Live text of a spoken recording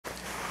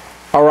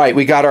All right,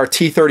 we got our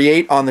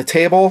T38 on the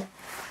table.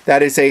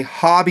 That is a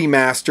Hobby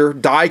Master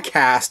die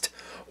cast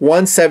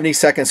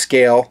 1/72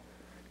 scale.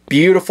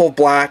 Beautiful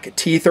black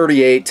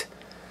T38,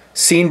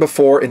 seen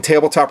before in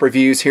tabletop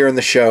reviews here in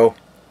the show.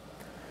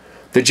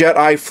 The jet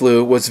I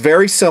flew was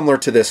very similar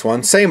to this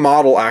one, same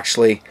model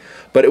actually,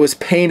 but it was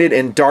painted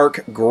in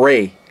dark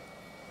gray.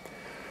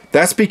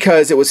 That's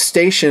because it was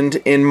stationed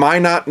in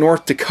Minot,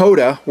 North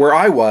Dakota, where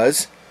I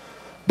was,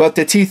 but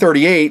the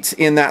T-38s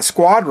in that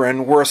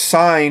squadron were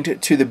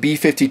assigned to the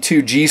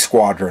B-52G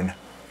squadron.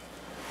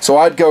 So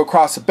I'd go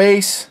across the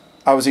base.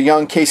 I was a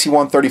young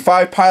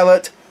KC-135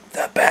 pilot,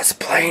 the best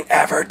plane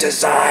ever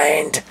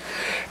designed.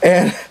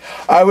 And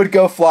I would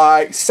go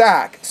fly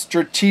SAC,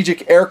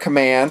 Strategic Air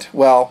Command.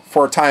 Well,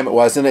 for a time it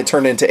was, and it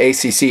turned into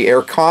ACC,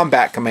 Air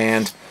Combat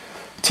Command,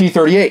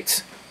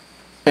 T-38s.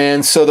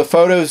 And so the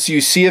photos you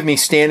see of me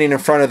standing in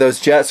front of those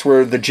jets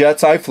were the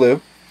jets I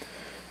flew.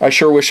 I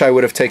sure wish I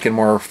would have taken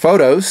more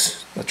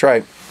photos. That's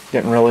right.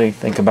 Didn't really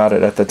think about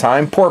it at the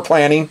time. Poor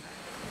planning.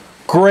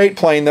 Great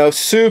plane though.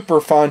 Super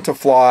fun to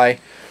fly.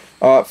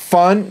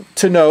 Fun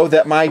to know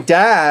that my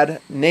dad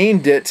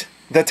named it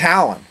the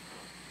Talon.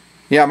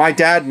 Yeah, my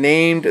dad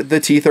named the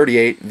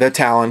T-38 the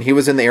Talon. He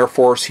was in the Air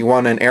Force. He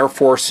won an Air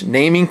Force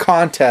naming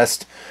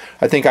contest.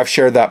 I think I've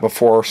shared that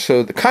before.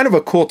 So kind of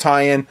a cool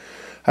tie-in.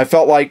 I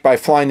felt like by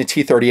flying the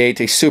T-38,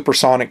 a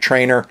supersonic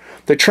trainer,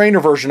 the trainer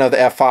version of the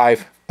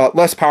F5,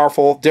 less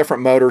powerful,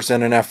 different motors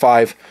than an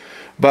F5,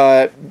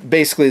 but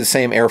basically the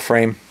same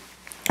airframe.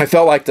 I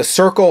felt like the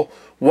circle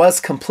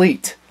was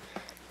complete,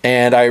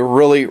 and I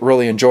really,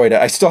 really enjoyed it.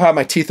 I still have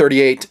my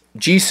T-38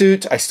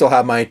 G-suit. I still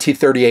have my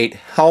T-38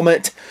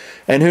 helmet,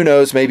 and who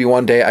knows, maybe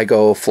one day I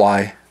go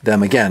fly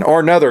them again. Or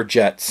another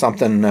jet,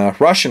 something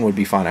Russian would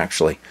be fun,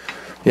 actually.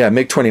 Yeah,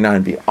 MiG-29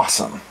 would be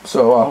awesome.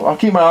 So I'll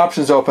keep my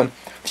options open.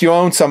 If you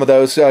own some of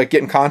those, get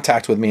in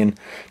contact with me and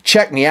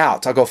check me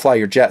out. I'll go fly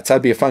your jets.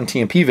 That'd be a fun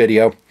TNP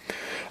video.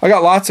 I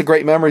got lots of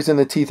great memories in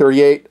the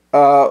T-38.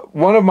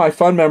 One of my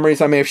fun memories,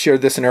 I may have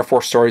shared this in Air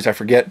Force Stories, I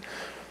forget,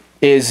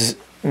 is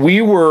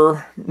we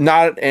were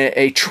not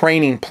a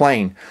training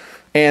plane.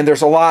 And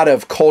there's a lot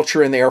of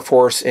culture in the Air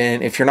Force,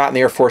 and if you're not in the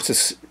Air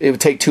Force, it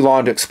would take too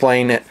long to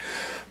explain it.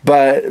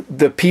 But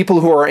the people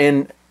who are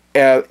in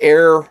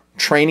Air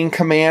Training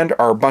Command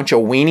are a bunch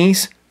of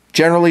weenies.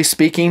 Generally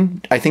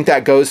speaking, I think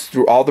that goes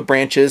through all the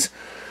branches,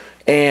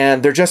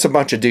 and they're just a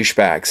bunch of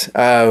douchebags.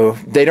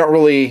 They don't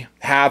really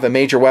have a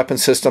major weapon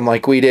system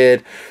like we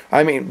did.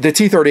 I mean, the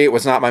T-38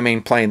 was not my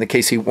main plane. The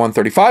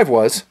KC-135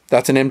 was.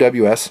 That's an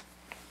MWS.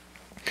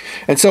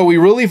 And so we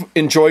really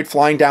enjoyed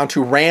flying down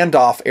to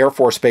Randolph Air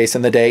Force Base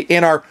in the day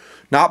in our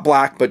not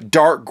black but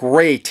dark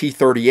gray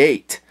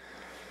T-38.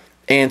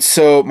 And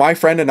so my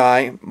friend and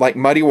I, like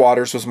Muddy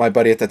Waters was my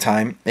buddy at the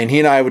time, and he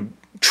and I would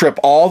trip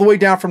all the way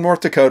down from North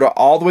Dakota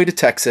all the way to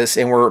Texas,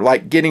 and we're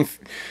like getting,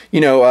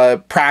 you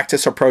know,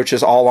 practice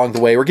approaches all along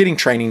the way. We're getting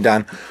training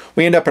done.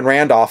 We end up in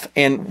Randolph,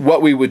 and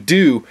what we would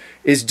do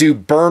is do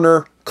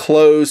burner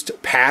closed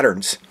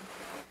patterns.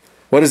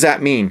 What does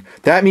that mean?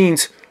 That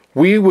means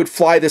we would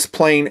fly this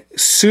plane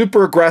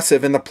super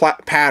aggressive in the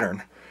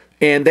pattern,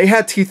 and they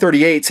had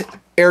T-38s,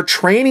 Air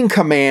Training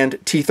Command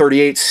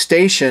T-38s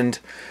stationed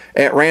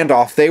at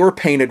Randolph. They were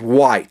painted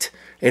white,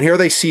 and here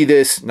they see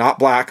this, not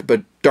black,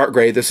 but dark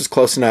gray. This is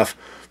close enough.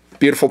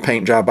 Beautiful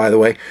paint job, by the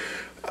way.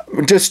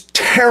 Just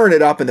tearing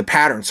it up in the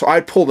pattern. So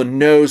I'd pull the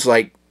nose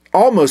like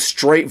almost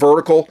straight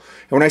vertical.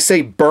 And when I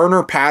say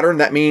burner pattern,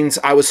 that means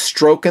I was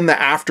stroking the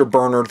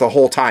afterburner the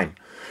whole time.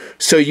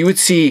 So you would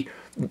see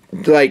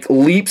like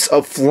leaps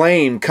of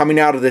flame coming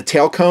out of the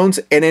tail cones.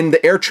 And in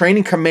the Air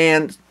Training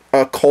Command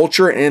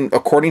culture and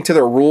according to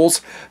their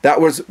rules,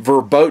 that was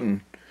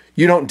verboten.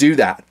 You don't do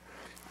that.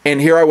 And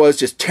here I was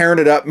just tearing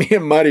it up, me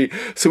and Muddy.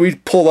 So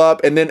we'd pull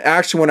up, and then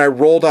actually when I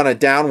rolled on a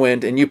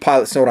downwind, and you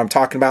pilots know what I'm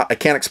talking about, I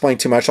can't explain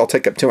too much, I'll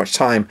take up too much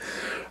time.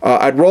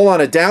 I'd roll on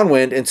a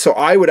downwind, and so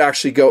I would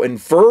actually go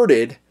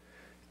inverted,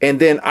 and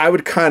then I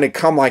would kind of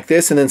come like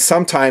this, and then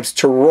sometimes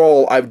to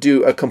roll, I would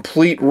do a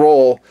complete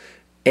roll,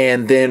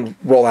 and then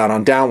roll out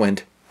on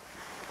downwind.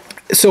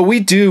 So we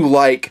do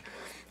like,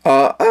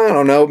 I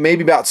don't know,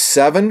 maybe about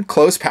 7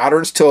 close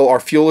patterns till our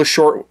fuel is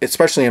short,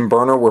 especially in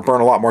burner, we burn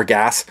a lot more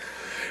gas.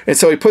 And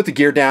so we put the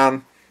gear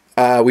down,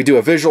 we do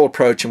a visual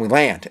approach, and we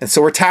land. And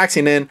so we're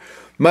taxiing in.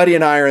 Muddy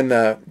and I are in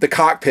the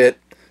cockpit,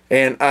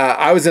 and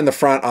I was in the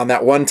front on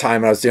that one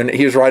time I was doing it.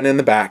 He was riding in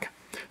the back.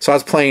 So I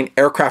was playing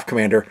aircraft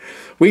commander.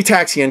 We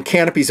taxi in,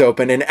 canopies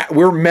open, and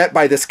we're met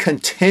by this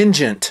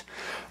contingent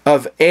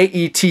of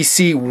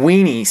AETC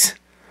weenies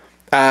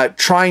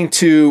trying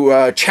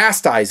to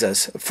chastise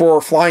us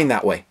for flying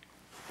that way.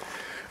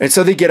 And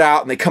so they get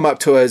out, and they come up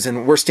to us,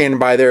 and we're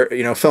standing by there,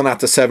 you know, filling out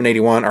the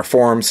 781, our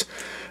forms.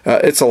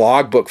 It's a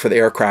logbook for the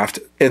aircraft.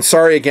 And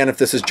sorry again if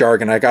this is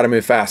jargon. I got to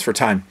move fast for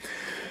time.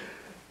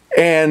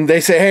 And they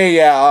say, hey,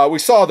 yeah, we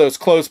saw those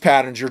closed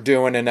patterns you're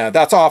doing, and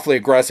that's awfully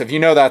aggressive. You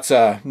know that's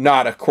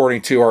not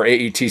according to our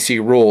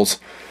AETC rules.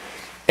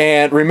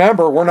 And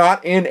remember, we're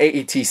not in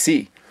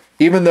AETC.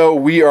 Even though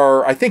we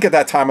are, I think at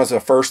that time I was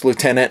a first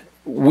lieutenant,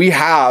 we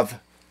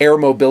have air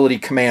mobility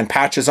command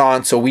patches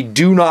on, so we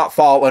do not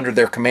fall under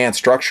their command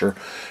structure.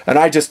 And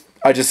I just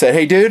said,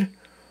 hey dude,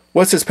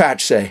 what's this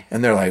patch say?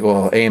 And they're like,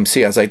 well,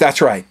 AMC. I was like,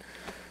 that's right.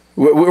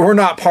 We're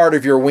not part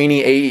of your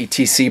weenie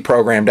AETC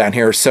program down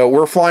here, so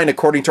we're flying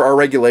according to our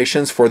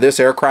regulations for this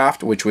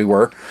aircraft, which we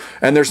were,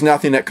 and there's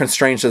nothing that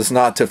constrains us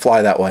not to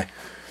fly that way.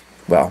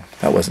 Well,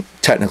 that wasn't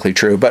technically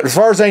true, but as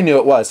far as I knew,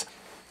 it was.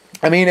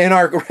 I mean, in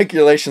our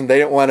regulation, they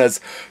didn't want us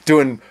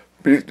doing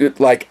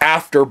like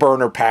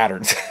afterburner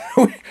patterns.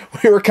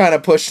 We were kind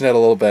of pushing it a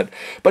little bit.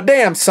 But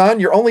damn, son,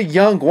 you're only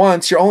young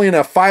once. You're only in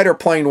a fighter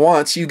plane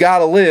once. You got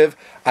to live.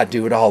 I'd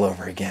do it all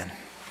over again.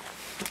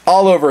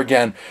 All over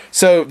again.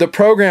 So the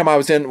program I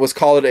was in was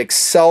called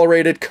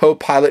Accelerated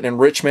Co-Pilot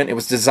Enrichment. It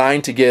was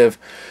designed to give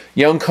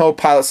young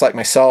co-pilots like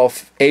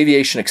myself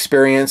aviation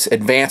experience,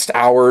 advanced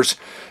hours,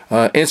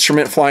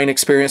 instrument flying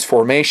experience,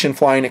 formation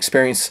flying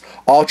experience,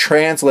 all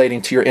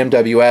translating to your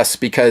MWS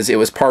because it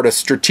was part of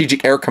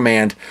Strategic Air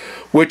Command,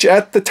 which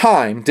at the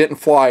time didn't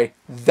fly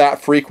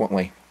that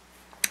frequently.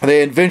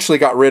 They eventually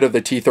got rid of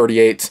the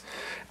T38s,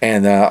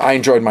 and I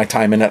enjoyed my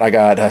time in it. I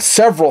got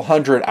several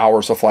hundred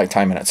hours of flight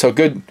time in it. So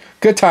good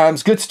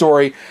times, good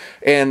story.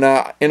 And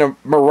in a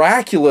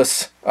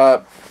miraculous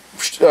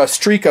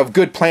streak of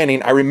good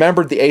planning, I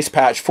remembered the ACE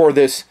patch for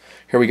this.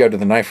 Here we go to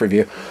the knife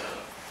review.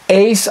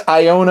 ACE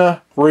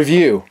Iona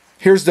review.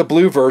 Here's the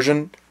blue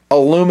version,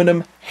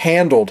 aluminum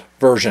handled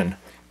version.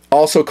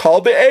 Also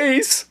called the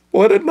ACE.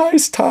 What a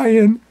nice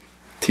tie-in.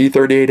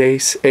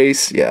 T38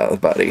 ACE. Yeah,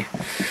 buddy.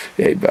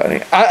 Hey,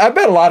 buddy. I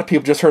bet a lot of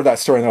people just heard that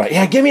story and they're like,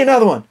 yeah, give me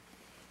another one.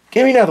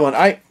 Give me another one.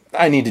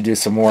 I need to do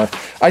some more.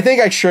 I think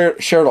I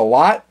shared a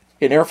lot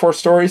in Air Force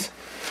stories.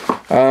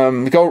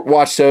 Go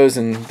watch those,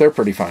 and they're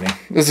pretty funny.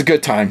 It was a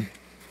good time.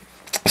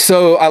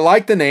 So I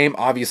like the name,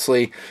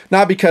 obviously.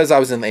 Not because I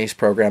was in the ACE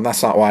program.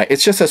 That's not why.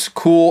 It's just a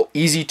cool,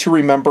 easy to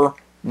remember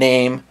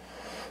name.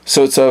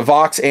 So it's a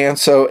Vox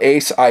Anso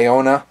ACE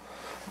Iona.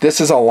 This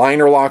is a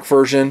liner lock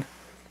version.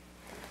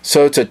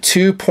 So it's a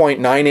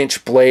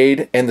 2.9-inch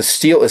blade, and the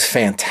steel is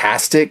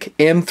fantastic.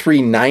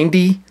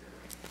 M390.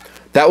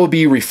 That will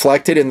be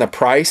reflected in the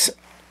price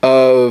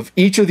of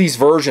each of these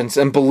versions.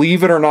 And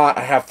believe it or not,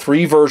 I have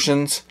 3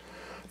 versions.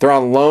 They're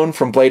on loan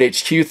from Blade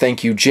HQ.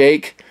 Thank you,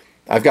 Jake.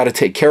 I've got to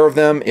take care of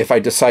them. If I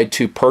decide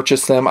to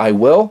purchase them, I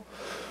will.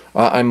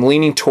 I'm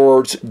leaning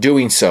towards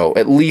doing so.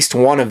 At least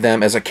one of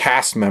them as a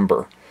cast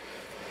member.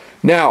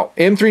 Now,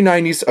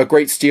 M390 is a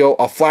great steel.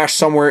 I'll flash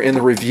somewhere in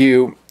the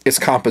review its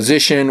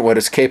composition, what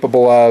it's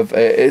capable of.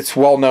 It's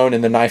well known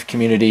in the knife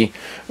community,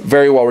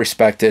 very well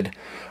respected.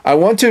 I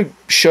want to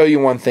show you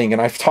one thing,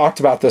 and I've talked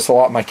about this a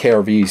lot in my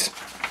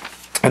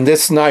KRVs, and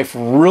this knife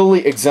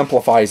really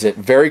exemplifies it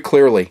very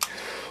clearly.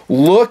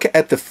 Look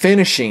at the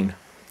finishing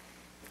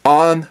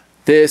on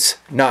this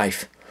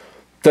knife.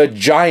 The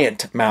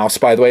Giantmouse,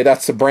 by the way,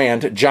 that's the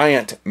brand,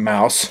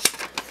 Giantmouse.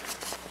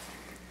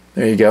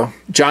 There you go,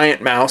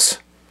 Giantmouse.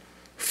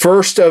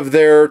 First of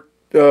their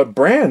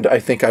brand I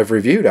think I've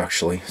reviewed,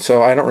 actually.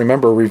 So I don't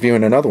remember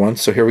reviewing another one.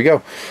 So here we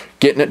go.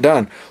 Getting it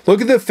done.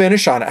 Look at the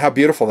finish on it. How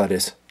beautiful that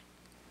is.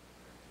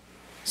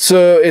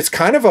 So it's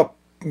kind of a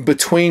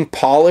between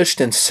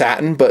polished and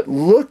satin, but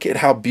look at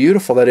how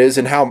beautiful that is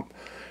and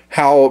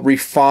how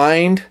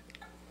refined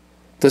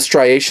the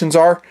striations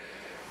are.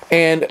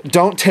 And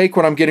don't take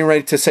what I'm getting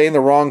ready to say in the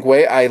wrong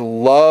way. I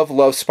love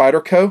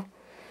Spyderco.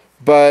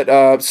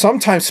 But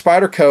sometimes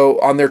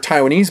Spyderco on their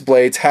Taiwanese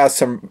blades has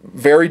some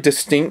very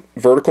distinct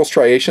vertical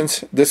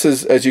striations. This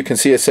is, as you can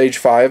see, a Sage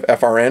 5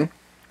 FRN.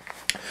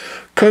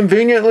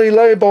 Conveniently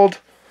labeled.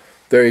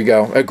 There you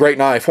go. A great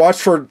knife. Watch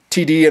for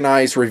TD and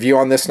I's review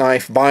on this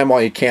knife. Buy them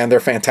while you can. They're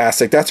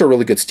fantastic. That's a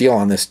really good steel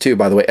on this too,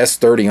 by the way.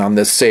 S30 on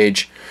this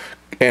Sage.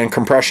 And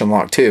compression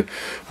lock too.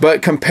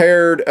 But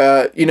compared,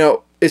 you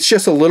know, it's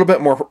just a little bit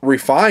more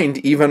refined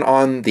even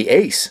on the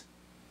ACE.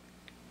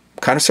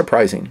 Kind of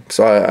surprising.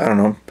 So I don't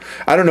know.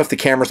 I don't know if the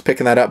camera's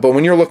picking that up, but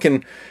when you're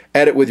looking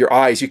at it with your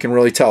eyes, you can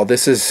really tell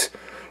this is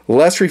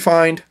less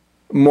refined,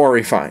 more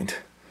refined.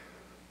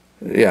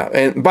 Yeah.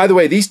 And by the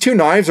way, these two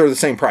knives are the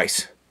same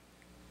price.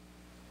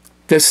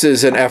 This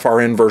is an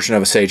FRN version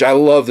of a Sage. I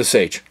love the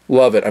Sage.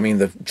 Love it. I mean,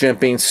 the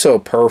jimping's so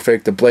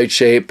perfect. The blade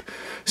shape,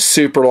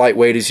 super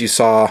lightweight as you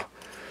saw.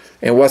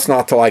 And what's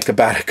not to like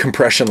about a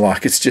compression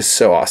lock? It's just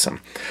so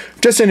awesome.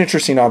 Just an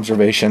interesting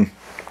observation.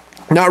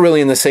 Not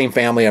really in the same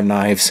family of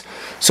knives.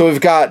 So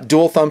we've got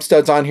dual thumb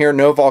studs on here,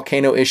 no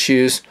volcano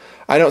issues.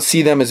 I don't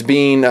see them as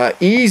being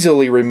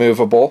easily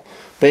removable.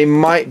 They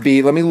might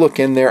be. Let me look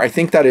in there. I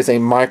think that is a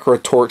micro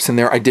Torx in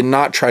there. I did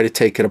not try to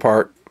take it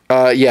apart.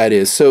 Yeah, it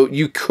is. So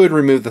you could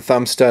remove the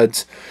thumb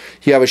studs.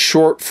 You have a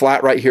short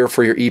flat right here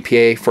for your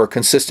EPA for a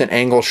consistent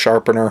angle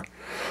sharpener.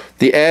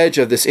 The edge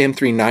of this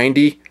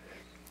M390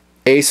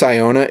 ACE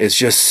Iona is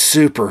just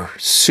super,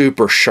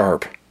 super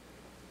sharp.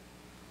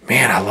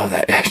 Man, I love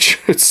that edge.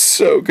 It's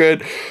so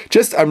good.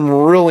 Just, I'm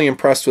really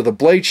impressed with the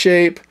blade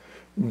shape.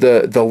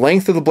 The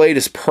length of the blade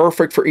is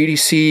perfect for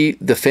EDC.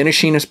 The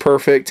finishing is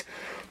perfect.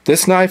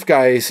 This knife,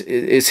 guys,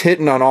 is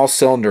hitting on all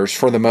cylinders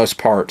for the most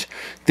part.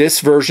 This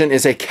version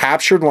is a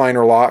captured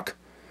liner lock.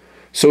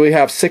 So we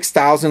have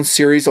 6000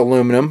 series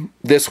aluminum.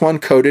 This one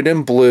coated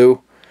in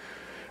blue.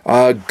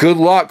 Good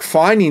luck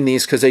finding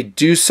these because they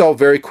do sell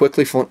very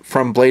quickly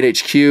from Blade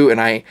HQ, and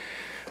I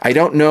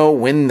don't know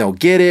when they'll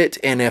get it,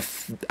 and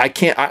if I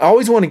can't, I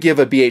always want to give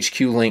a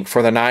BHQ link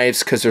for the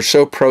knives because they're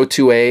so pro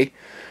 2A,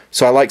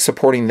 so I like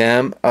supporting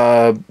them.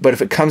 But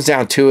if it comes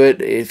down to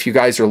it, if you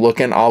guys are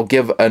looking, I'll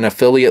give an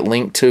affiliate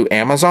link to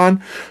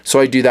Amazon, so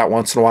I do that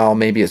once in a while.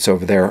 Maybe it's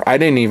over there. I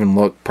didn't even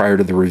look prior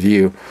to the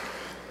review.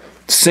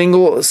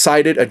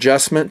 Single-sided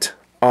adjustment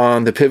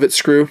on the pivot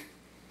screw,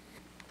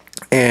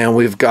 and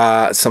we've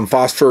got some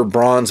phosphor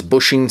bronze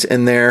bushings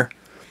in there.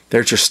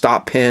 There's your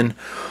stop pin.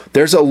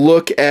 There's a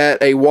look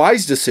at a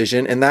wise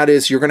decision, and that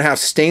is you're going to have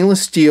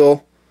stainless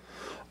steel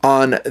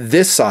on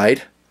this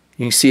side.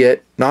 You can see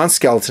it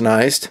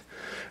non-skeletonized,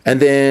 and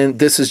then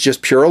this is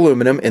just pure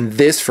aluminum in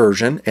this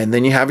version, and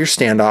then you have your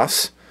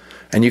standoffs,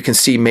 and you can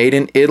see made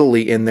in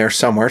Italy in there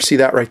somewhere. See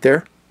that right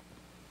there?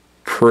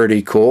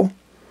 Pretty cool.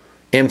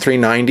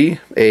 M390,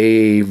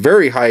 a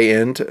very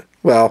high-end,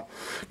 well,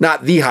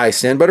 not the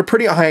highest end, but a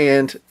pretty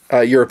high-end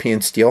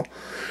European steel.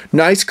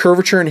 Nice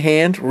curvature in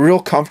hand, real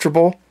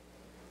comfortable.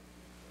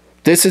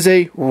 This is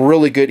a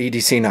really good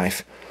EDC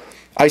knife.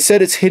 I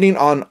said it's hitting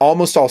on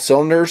almost all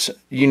cylinders.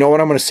 You know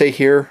what I'm going to say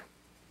here?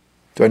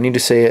 Do I need to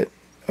say it?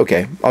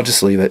 Okay, I'll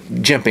just leave it.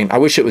 Jimping. I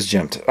wish it was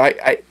jimped.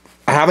 I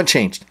haven't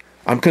changed.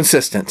 I'm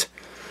consistent.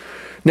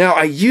 Now,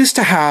 I used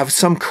to have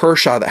some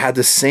Kershaw that had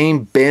the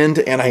same bend,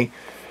 and I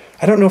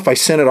don't know if I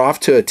sent it off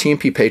to a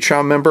TNP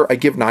Patreon member. I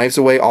give knives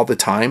away all the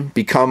time.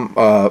 Become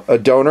a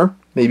donor.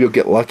 Maybe you'll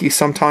get lucky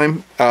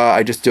sometime.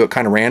 I just do it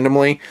kind of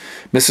randomly.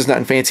 Mrs. Nut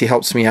and Fancy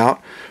helps me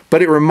out.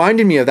 But it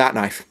reminded me of that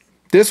knife.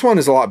 This one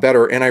is a lot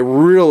better, and I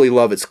really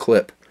love its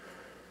clip.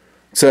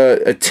 It's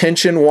a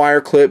tension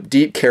wire clip,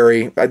 deep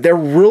carry. They're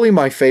really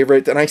my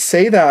favorite, and I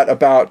say that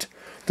about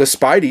the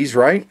Spideys,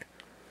 right?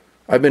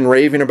 I've been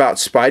raving about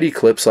Spidey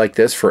clips like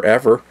this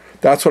forever.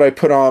 That's what I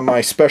put on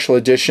my special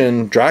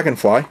edition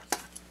Dragonfly.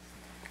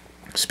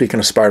 Speaking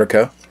of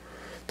Spyderco,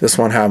 this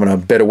one having a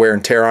bit of wear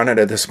and tear on it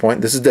at this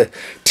point. This is the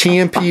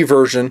TNP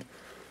version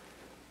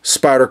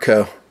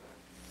Spyderco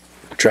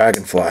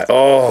Dragonfly.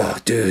 Oh,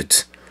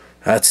 dudes,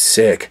 that's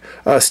sick.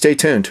 Stay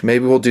tuned.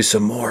 Maybe we'll do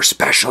some more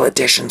special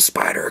edition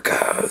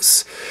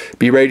Spydercos.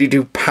 Be ready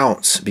to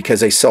pounce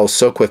because they sell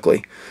so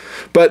quickly.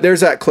 But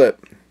there's that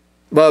clip.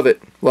 Love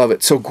it. Love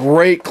it. So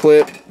great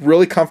clip.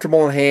 Really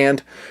comfortable in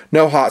hand.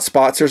 No hot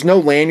spots. There's no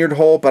lanyard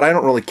hole, but I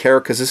don't really care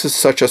because this is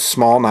such a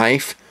small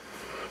knife.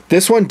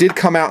 This one did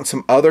come out in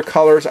some other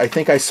colors. I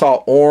think I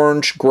saw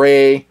orange,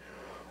 gray,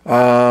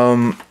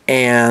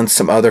 and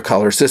some other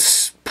colors.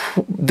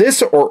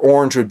 This or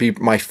orange would be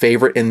my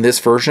favorite in this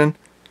version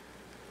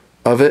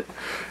of it.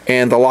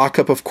 And the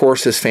lockup, of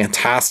course, is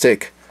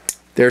fantastic.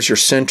 There's your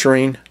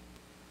centering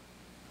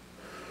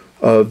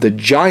of the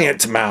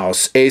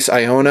Giantmouse ACE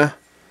Iona.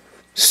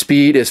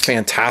 Speed is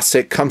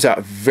fantastic. Comes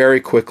out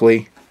very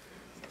quickly.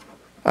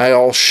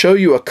 I'll show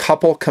you a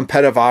couple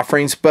competitive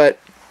offerings, but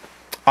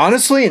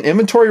honestly, in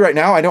inventory right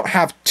now, I don't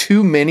have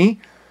too many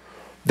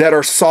that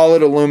are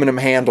solid aluminum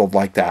handled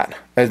like that.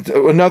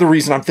 Another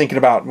reason I'm thinking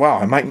about, wow,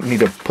 I might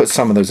need to put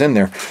some of those in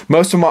there.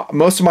 Most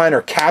of mine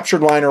are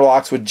captured liner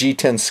locks with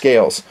G10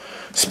 scales.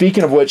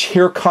 Speaking of which,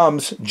 here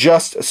comes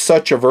just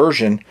such a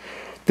version.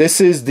 This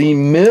is the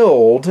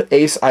milled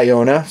ACE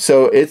Iona.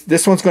 So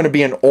this one's going to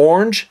be an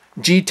orange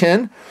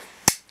G10.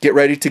 Get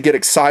ready to get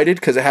excited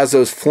because it has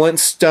those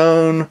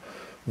Flintstone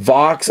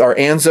Vox or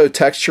Anzo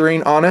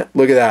texturing on it.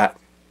 Look at that.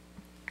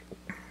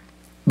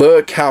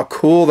 Look how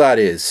cool that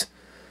is.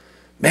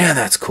 Man,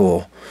 that's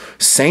cool.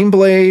 Same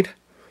blade.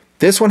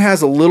 This one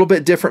has a little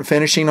bit different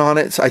finishing on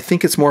it. So I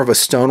think it's more of a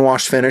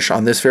stonewash finish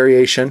on this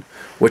variation,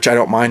 which I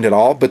don't mind at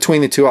all.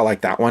 Between the two, I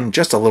like that one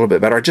just a little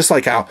bit better. I just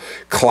like how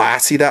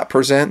classy that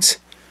presents.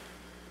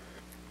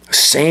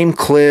 Same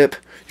clip.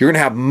 You're going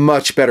to have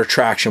much better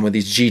traction with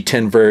these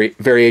G10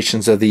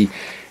 variations of the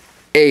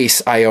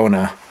ACE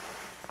Iona.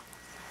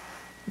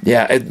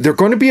 Yeah, they're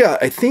going to be,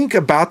 I think,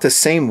 about the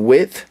same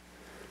width.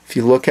 If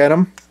you look at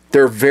them,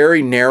 they're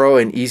very narrow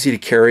and easy to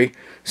carry.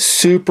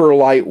 Super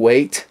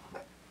lightweight.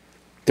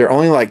 They're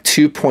only like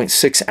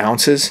 2.6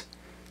 ounces,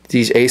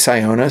 these ACE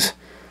Ionas.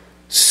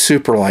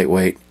 Super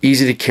lightweight,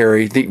 easy to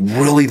carry.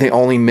 Really, the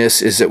only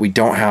miss is that we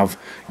don't have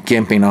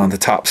gimping on the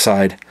top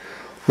side.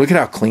 Look at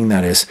how clean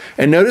that is.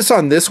 And notice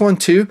on this one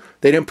too,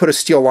 they didn't put a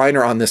steel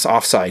liner on this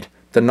offside,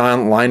 the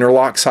non-liner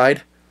lock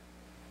side.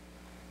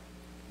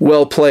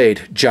 Well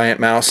played,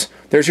 Giantmouse.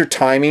 There's your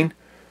timing.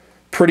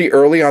 Pretty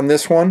early on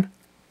this one,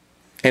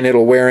 and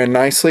it'll wear in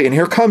nicely. And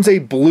here comes a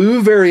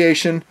blue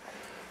variation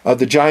of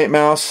the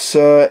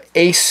Giantmouse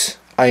ACE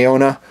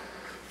Iona.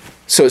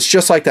 So it's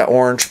just like that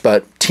orange,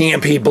 but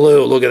TNP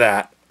blue. Look at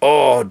that.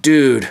 Oh,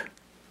 dude.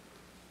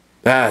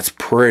 That's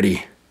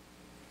pretty.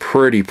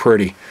 Pretty,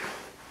 pretty.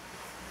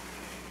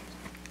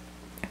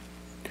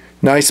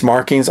 Nice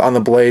markings on the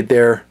blade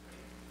there.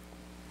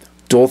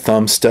 Dual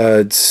thumb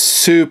studs.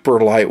 Super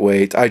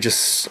lightweight. I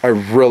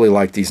really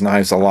like these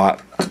knives a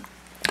lot.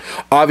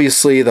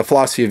 Obviously, the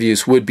philosophy of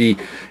use would be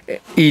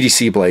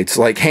EDC blades,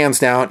 like hands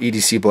down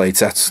EDC blades.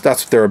 That's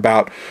what they're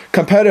about.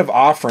 Competitive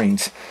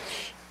offerings.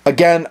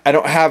 Again, I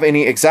don't have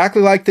any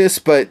exactly like this,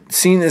 but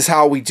seeing as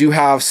how we do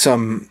have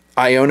some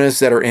Ionas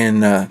that are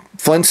in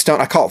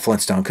Flintstone, I call it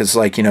Flintstone because,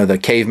 like, you know, the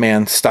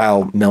caveman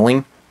style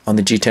milling on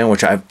the G10,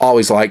 which I've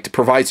always liked. It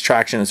provides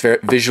traction. It's very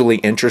visually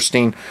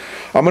interesting.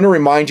 I'm going to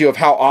remind you of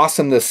how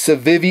awesome the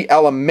Civivi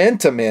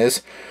Elementum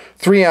is.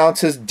 3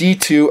 ounces,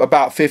 D2,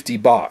 about 50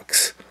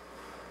 bucks.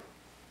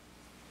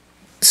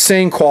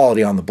 Same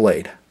quality on the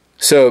blade.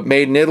 So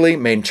made in Italy,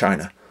 made in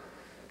China.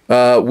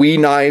 We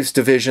Knives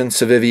division,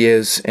 Civivi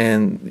is,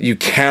 and you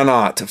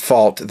cannot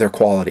fault their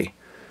quality.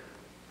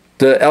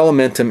 The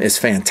Elementum is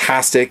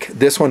fantastic.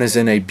 This one is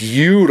in a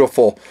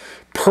beautiful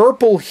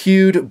purple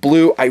hued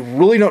blue. I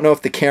really don't know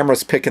if the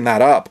camera's picking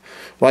that up.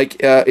 Like,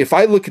 if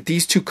I look at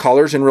these two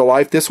colors in real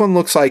life, this one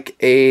looks like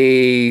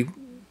a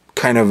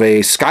kind of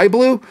a sky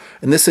blue,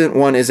 and this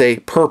one is a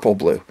purple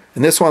blue.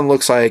 And this one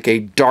looks like a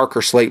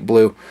darker slate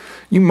blue.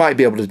 You might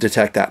be able to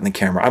detect that in the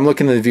camera. I'm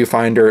looking at the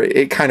viewfinder.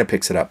 It kind of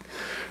picks it up.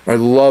 I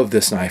love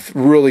this knife.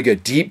 Really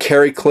good. Deep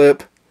carry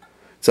clip.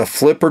 It's a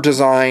flipper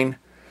design.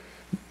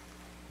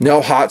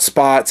 No hot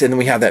spots. And then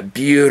we have that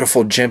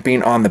beautiful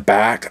jimping on the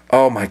back.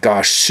 Oh my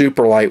gosh,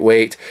 super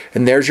lightweight.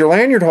 And there's your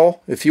lanyard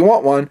hole if you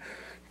want one.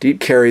 Deep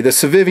carry. The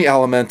Civivi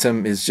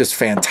Elementum is just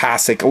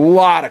fantastic. A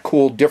lot of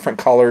cool different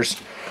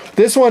colors.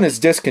 This one is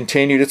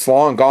discontinued. It's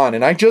long gone.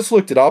 And I just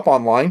looked it up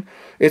online.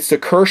 It's the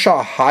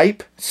Kershaw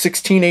Hype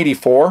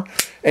 1684.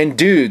 And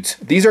dudes,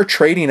 these are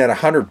trading at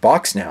 100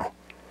 bucks now.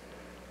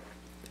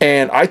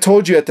 And I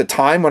told you at the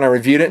time when I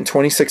reviewed it in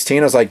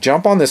 2016, I was like,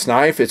 jump on this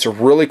knife. It's a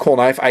really cool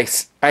knife. I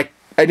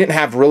didn't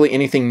have really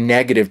anything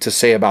negative to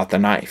say about the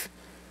knife.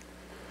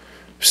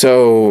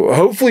 So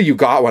hopefully you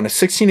got one. A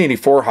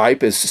 1684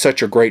 Hype is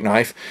such a great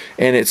knife,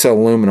 and it's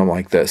aluminum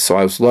like this. So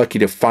I was lucky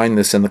to find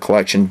this in the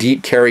collection.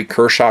 Deep carry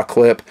Kershaw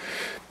clip.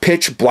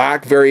 Pitch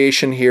black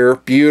variation here.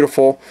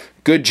 Beautiful.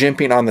 Good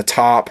jimping on the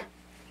top.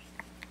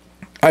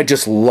 I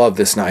just love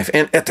this knife.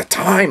 And at the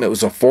time, it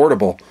was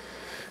affordable.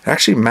 It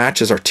actually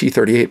matches our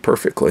T38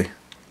 perfectly.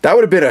 That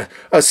would have been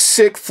a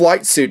sick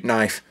flight suit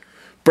knife.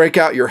 Break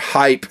out your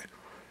hype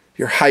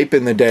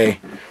in the day.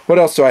 What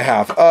else do I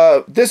have?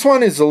 This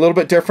one is a little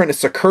bit different.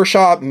 It's a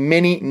Kershaw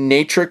Mini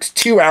Natrix,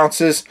 2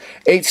 ounces,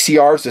 8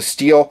 CRs of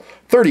steel,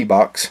 30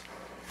 bucks.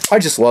 I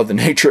just love the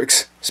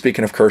Natrix.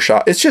 Speaking of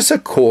Kershaw, it's just a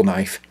cool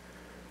knife.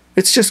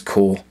 It's just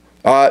cool.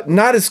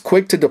 Not as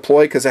quick to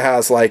deploy because it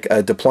has like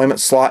a deployment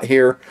slot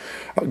here.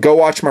 Go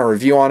watch my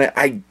review on it.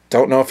 I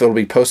don't know if it'll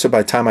be posted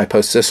by the time I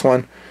post this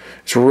one.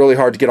 It's really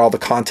hard to get all the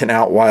content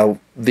out while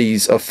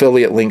these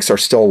affiliate links are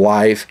still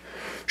live.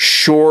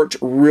 Short,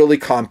 really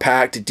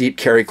compact, deep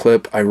carry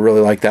clip. I really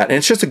like that. And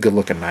it's just a good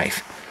looking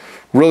knife.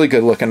 Really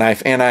good looking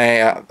knife. And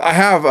I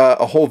have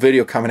a whole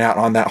video coming out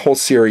on that whole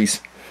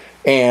series.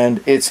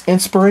 And it's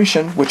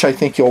inspiration, which I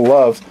think you'll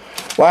love.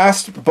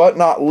 Last but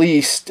not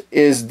least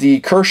is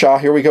the Kershaw.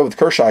 Here we go with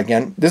Kershaw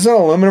again. This is an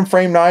aluminum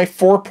frame knife,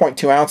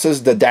 4.2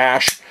 ounces, the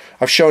Dash.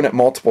 I've shown it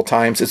multiple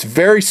times. It's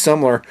very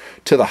similar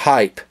to the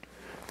Hype.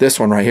 This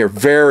one right here,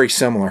 very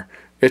similar.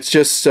 It's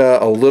just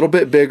a little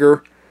bit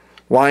bigger.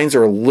 Lines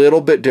are a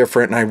little bit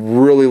different, and I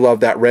really love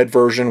that red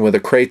version with a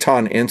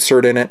Kraton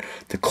insert in it.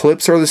 The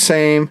clips are the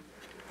same.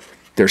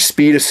 They're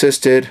speed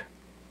assisted.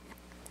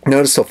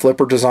 Notice the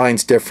flipper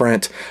design's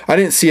different. I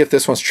didn't see if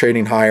this one's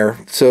trading higher.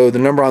 So the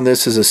number on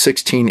this is a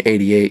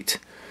 1688.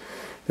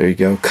 There you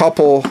go.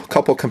 Couple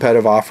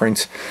competitive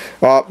offerings.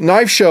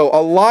 Knife show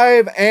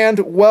alive and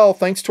well.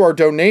 Thanks to our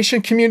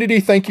donation community.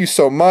 Thank you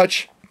so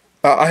much.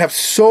 I have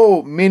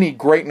so many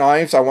great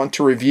knives I want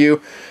to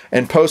review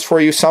and post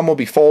for you. Some will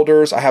be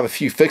folders. I have a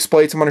few fixed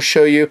blades I'm going to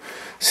show you.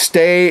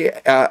 Stay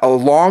a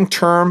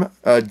long-term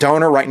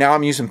donor. Right now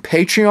I'm using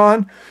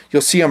Patreon.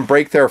 You'll see them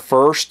break there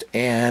first.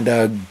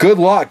 And good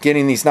luck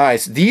getting these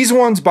knives. These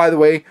ones, by the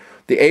way,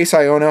 the Ace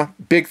Iona,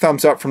 big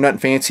thumbs up from Nothing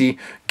Fancy.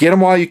 Get them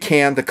while you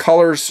can. The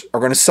colors are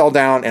going to sell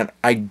down, and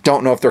I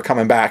don't know if they're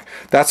coming back.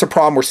 That's a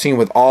problem we're seeing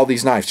with all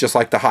these knives, just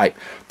like the Hype.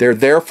 They're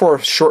there for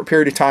a short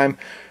period of time,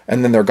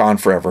 and then they're gone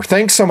forever.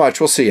 Thanks so much.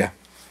 We'll see you.